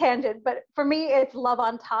of a tangent, but for me, it's Love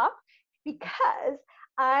on Top, because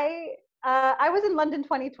I I was in London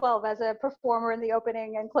 2012 as a performer in the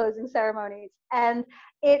opening and closing ceremonies, and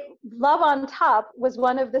Love on Top was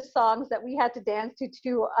one of the songs that we had to dance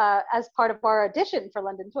to as part of our audition for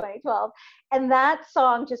London 2012, and that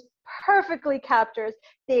song just perfectly captures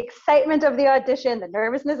the excitement of the audition, the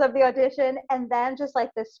nervousness of the audition, and then just like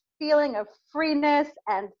this feeling of freeness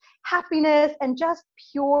and happiness and just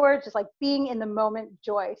pure, just like being in the moment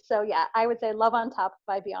joy. So yeah, I would say Love on Top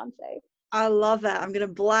by Beyonce. I love it. I'm going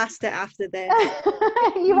to blast it after this.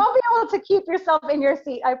 You won't be able to keep yourself in your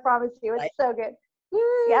seat, I promise you. It's so good.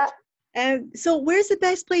 Yeah. So where's the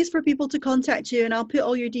best place for people to contact you? And I'll put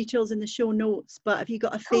all your details in the show notes, but have you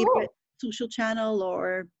got a favorite Cool. social channel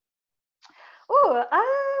or? Oh,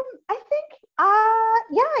 I think,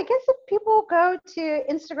 yeah, I guess if people go to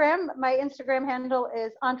Instagram, my Instagram handle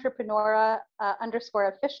is entrepreneur _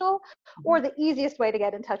 official, or the easiest way to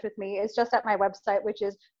get in touch with me is just at my website, which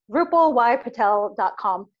is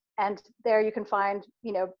rupalpatel.com. And there you can find,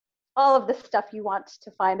 you know, all of the stuff you want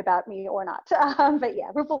to find about me or not. But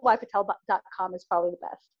yeah, rupalpatel.com is probably the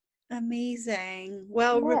best. Amazing.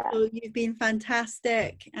 Well, Yeah, Rupal, you've been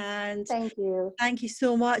fantastic. And thank you. thank you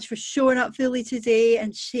so much for showing up fully today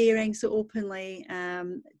and sharing so openly.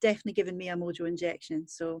 Definitely given me a mojo injection.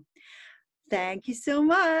 So thank you so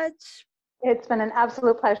much. It's been an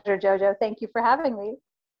absolute pleasure, Jojo. Thank you for having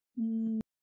me.